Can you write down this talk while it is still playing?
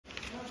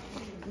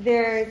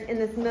There's, in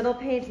this middle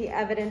page, the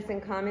evidence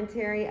and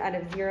commentary out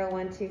of 0,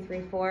 1, 2,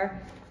 3,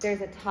 4.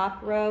 There's a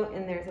top row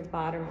and there's a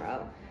bottom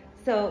row.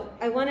 So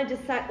I want to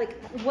decide, like,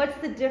 what's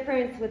the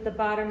difference with the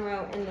bottom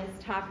row and this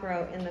top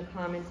row in the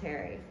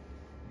commentary?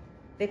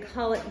 They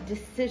call it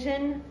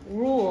decision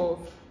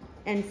rules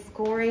and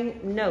scoring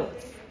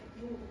notes.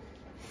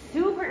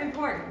 Super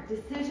important.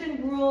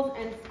 Decision rules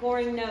and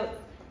scoring notes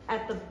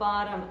at the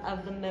bottom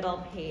of the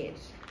middle page.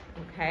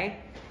 Okay?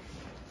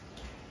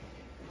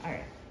 All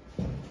right.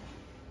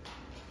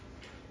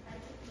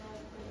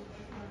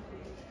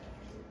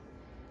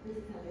 This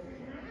is how they're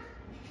written.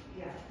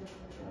 Yeah.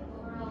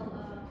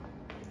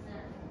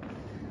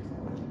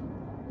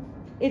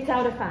 It's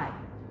out of 5.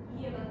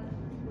 Yeah, but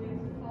with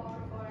 4,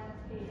 4, and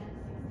 3, and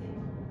 16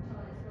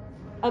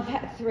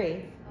 choice, 3.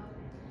 Okay.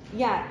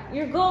 Yeah,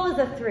 your goal is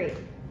a 3.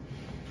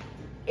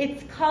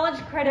 It's college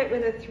credit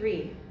with a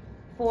 3,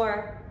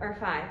 4, or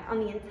 5 on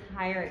the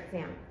entire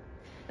exam.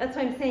 That's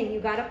why I'm saying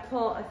you got to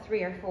pull a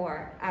 3 or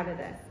 4 out of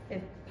this,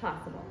 if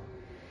possible.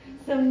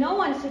 So no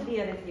one should be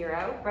at a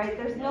 0, right?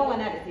 There's no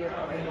one at a 0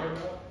 right now.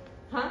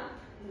 Huh?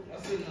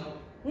 I said no.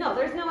 No,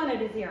 there's no one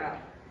at a 0.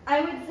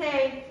 I would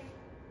say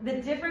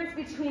the difference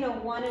between a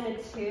 1 and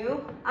a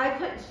 2, I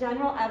put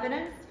general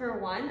evidence for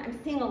 1. I'm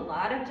seeing a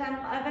lot of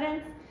general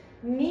evidence,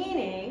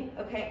 meaning,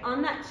 okay,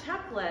 on that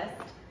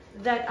checklist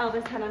that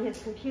Elvis had on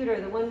his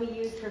computer, the one we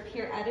use for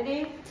peer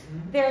editing,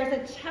 there's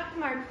a check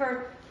mark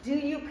for, do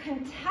you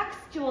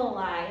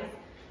contextualize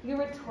your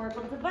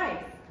rhetorical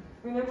device?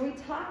 Remember we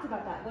talked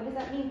about that. What does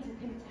that mean to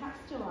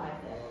contextualize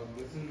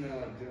it? Isn't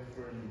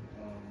different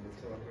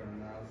rhetorical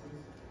analysis?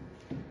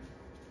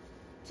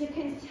 To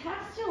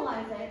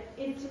contextualize it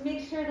is to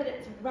make sure that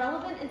it's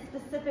relevant and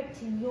specific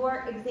to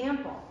your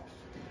example.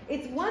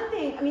 It's one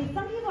thing, I mean,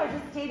 some people are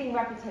just stating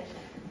repetition,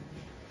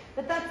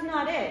 but that's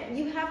not it.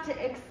 You have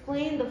to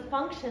explain the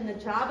function, the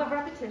job of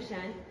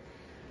repetition,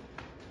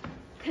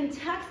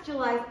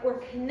 contextualize or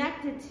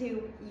connect it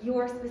to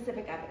your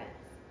specific evidence.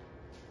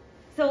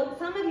 So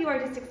some of you are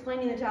just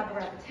explaining the job of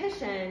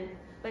repetition,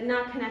 but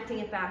not connecting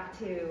it back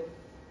to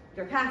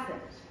your passage,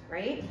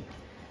 right?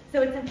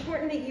 So it's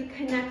important that you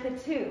connect the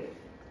two.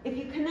 If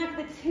you connect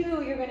the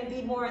two, you're going to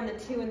be more in the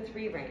 2 and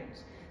 3 range.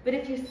 But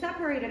if you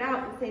separate it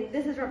out and say,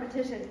 this is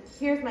repetition,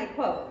 here's my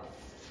quote,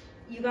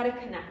 you got to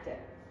connect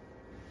it.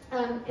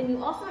 And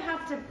you also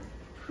have to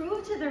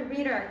prove to the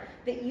reader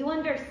that you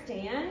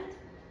understand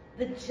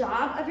the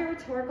job of your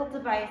rhetorical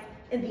device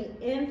and the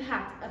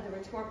impact of the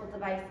rhetorical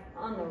device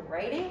on the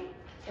writing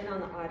and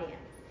on the audience.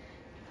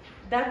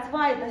 That's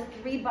why the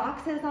 3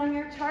 boxes on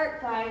your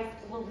chart, guys,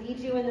 will lead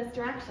you in this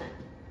direction.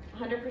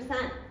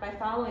 100% by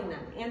following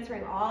them,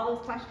 answering all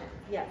those questions.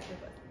 Yes,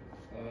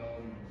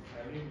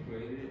 Have you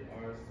graded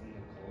ours in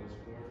the college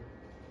board?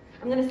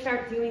 I'm going to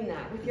start doing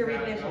that with your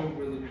revision. That would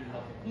really be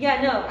helpful.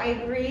 Yeah, no, I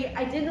agree.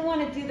 I didn't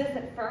want to do this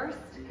at first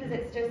because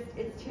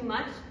it's too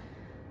much.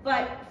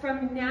 But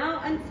from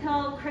now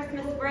until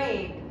Christmas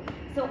break,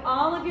 so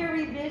all of your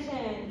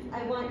revisions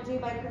I want due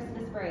by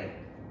Christmas break,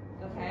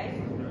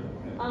 okay?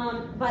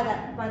 By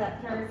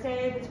that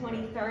Thursday, the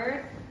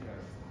 23rd.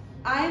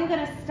 I'm going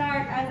to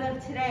start, as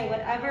of today,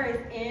 whatever is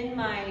in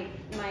my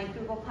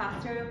Google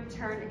Classroom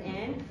turned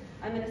in,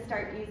 I'm going to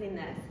start using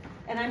this.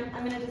 And I'm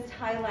going to just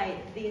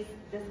highlight this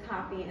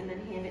copy and then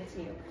hand it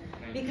to you.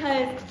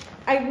 Because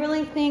I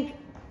really think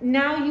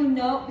now you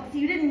know, so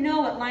you didn't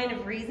know what line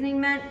of reasoning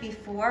meant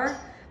before,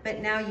 but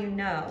now you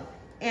know.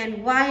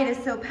 And why it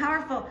is so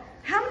powerful.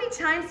 How many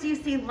times do you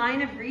see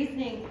line of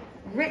reasoning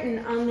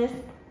written on this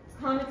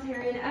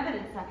commentary and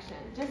evidence section?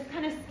 Just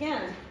kind of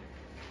skim.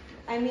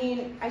 I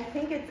mean, I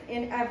think it's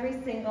in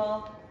every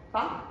single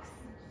box,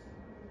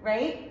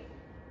 right?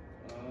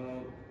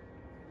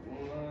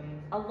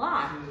 1, a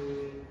lot.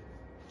 2,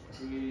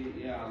 3,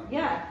 yeah.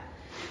 Yeah.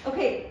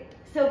 Okay,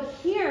 so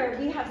here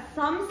we have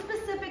some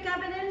specific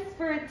evidence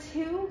for a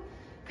 2,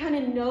 kind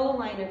of no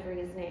line of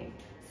reasoning.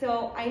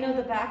 So I know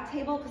the back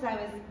table, because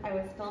I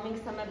was filming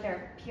some of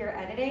their peer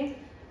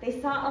editing, they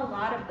saw a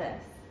lot of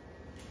this.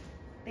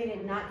 They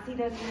did not see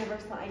those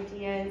universal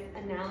ideas,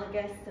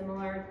 analogous,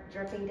 similar,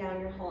 dripping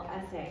down your whole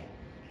essay.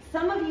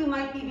 Some of you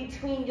might be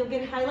between, you'll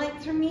get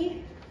highlights from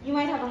me. You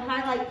might have a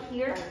highlight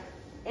here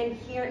and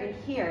here and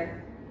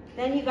here.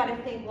 Then you got to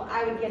think, well,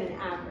 I would get an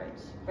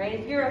average, right?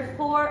 If you're a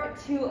 4, a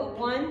 2, a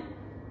 1,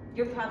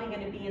 you're probably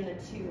going to be in the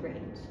 2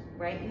 range,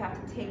 right? You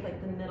have to take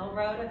like the middle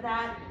road of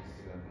that.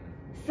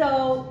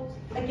 So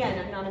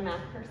again, I'm not a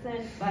math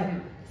person, but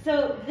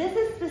so this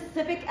is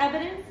specific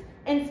evidence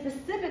and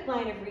specific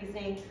line of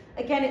reasoning.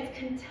 Again, it's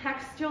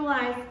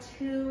contextualized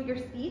to your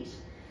speech.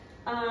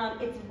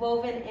 It's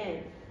woven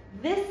in.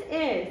 This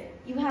is,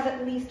 you have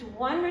at least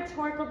one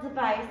rhetorical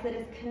device that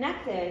is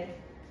connected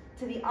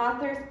to the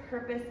author's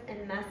purpose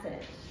and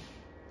message.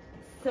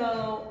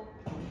 So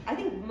I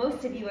think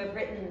most of you have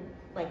written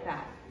like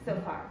that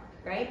so far,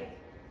 right?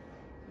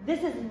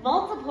 This is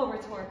multiple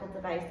rhetorical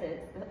devices,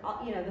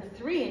 the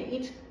 3 in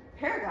each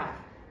paragraph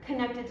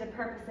connected to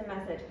purpose and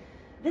message.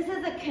 This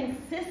is a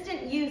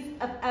consistent use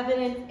of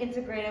evidence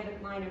integrated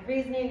with line of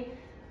reasoning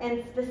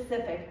and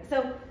specific.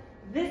 So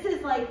This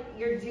is like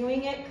you're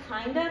doing it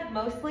kind of,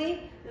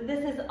 mostly.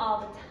 This is all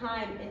the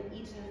time in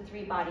each of the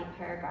 3 body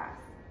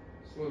paragraphs.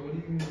 So what do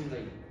you mean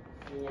like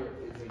 4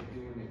 is like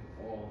doing it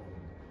all?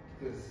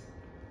 Because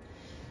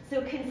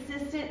So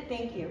consistent,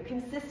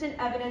 consistent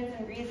evidence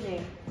and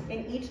reasoning.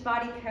 In each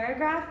body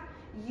paragraph,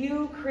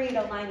 you create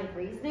a line of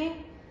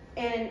reasoning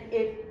and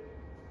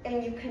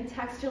you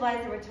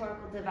contextualize the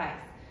rhetorical device.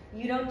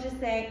 You don't just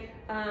say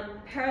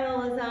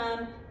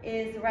parallelism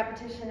is the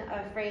repetition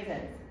of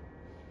phrases.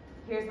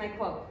 Here's my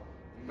quote,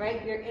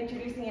 right? You're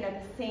introducing it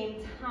at the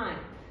same time.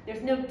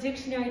 There's no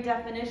dictionary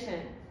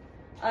definition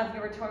of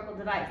your rhetorical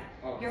device.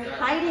 Oh, You're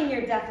hiding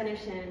your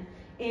definition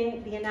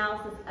in the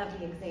analysis of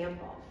the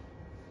example.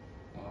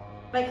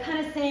 By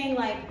kind of saying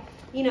like,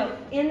 you know,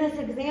 in this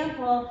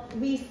example,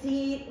 we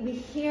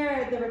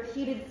hear the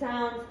repeated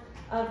sounds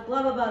of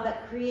blah, blah, blah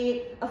that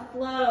create a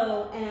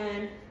flow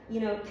and,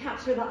 you know,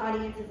 capture the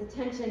audience's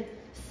attention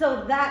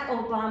so that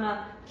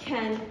Obama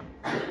can.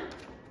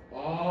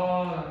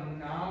 Oh,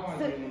 now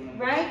I do.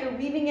 Right? You're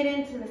weaving it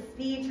into the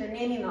speech, you're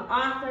naming the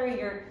author,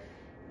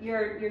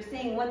 you're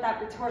saying what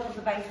that rhetorical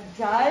device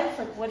does,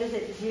 like what does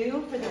it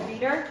do for the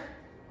reader.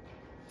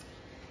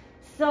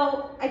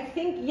 So I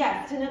think,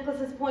 yes, to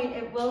Nicholas's point,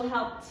 it will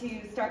help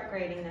to start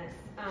grading this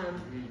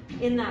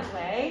in that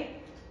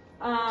way.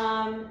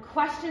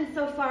 Questions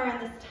so far on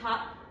this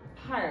top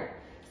part.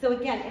 So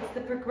again, it's the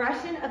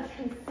progression of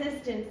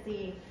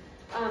consistency,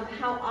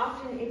 how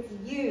often it's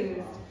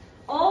used.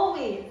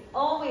 Always,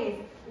 always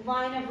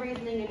line of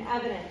reasoning and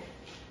evidence.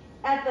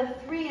 At the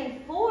 3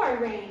 and 4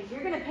 range,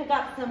 you're going to pick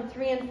up some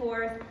 3 and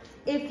 4s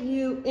if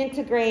you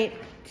integrate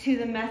to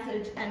the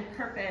message and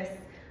purpose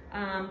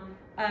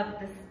of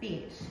the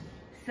speech.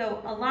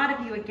 So a lot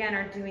of you, again,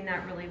 are doing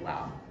that really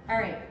well. All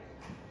right.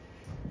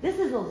 This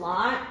is a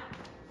lot.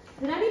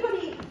 Did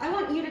anybody, I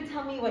want you to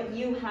tell me what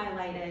you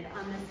highlighted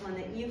on this one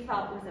that you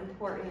felt was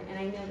important. And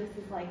I know this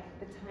is like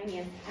the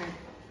tiniest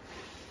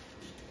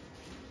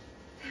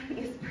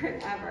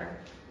print ever.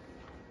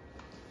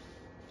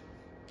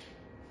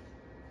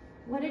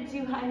 What did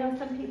you, I know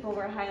some people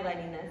were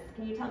highlighting this.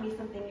 Can you tell me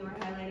something you were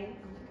highlighting?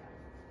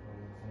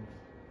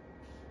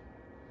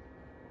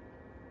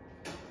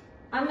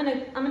 I'm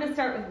gonna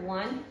start with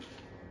 1.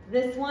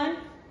 This one,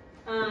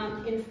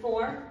 in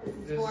 4, this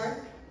is 4.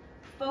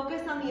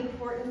 Focus on the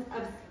importance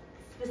of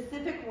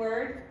specific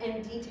words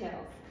and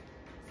details.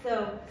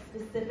 So,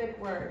 specific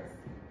words,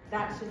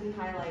 that should be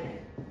highlighted.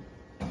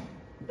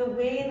 The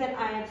way that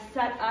I have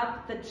set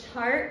up the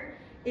chart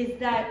is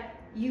that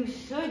you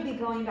should be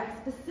going back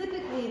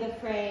specifically the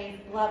phrase,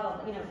 blah, blah,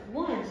 blah, you know,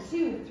 1,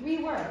 2, 3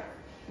 words.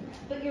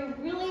 But you're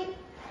really,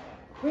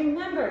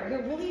 remember,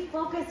 you're really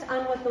focused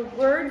on what the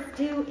words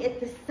do at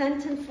the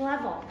sentence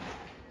level.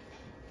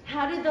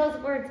 How did those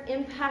words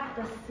impact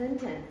the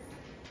sentence?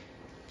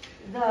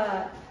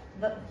 That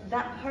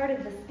part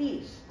of the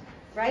speech,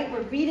 right?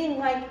 We're reading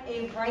like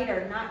a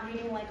writer, not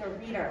reading like a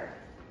reader.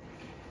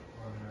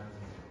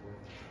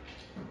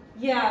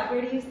 Yeah,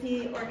 where do you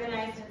see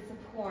organized and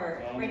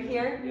support? Right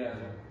here? Yeah.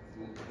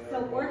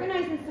 So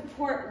organize and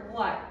support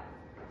what?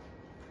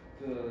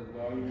 The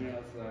argument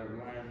of the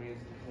line means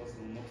supposed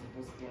to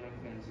multiple supporting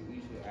claims to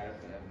each will add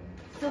the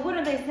evidence. So what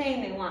are they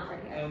saying they want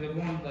right here? They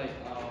want like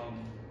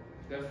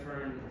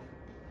different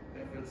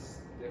of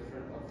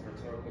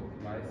rhetorical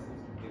devices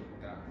to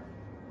get that.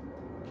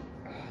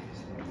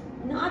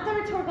 Not the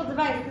rhetorical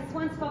device. This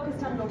one's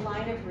focused on the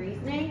line of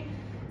reasoning.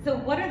 So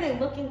what are they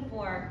looking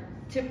for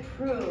to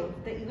prove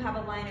that you have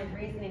a line of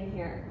reasoning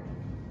here?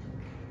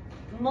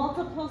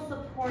 Multiple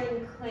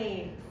supporting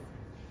claims.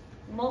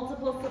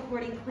 Multiple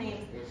supporting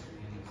claims.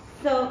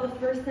 So the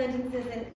first sentence is in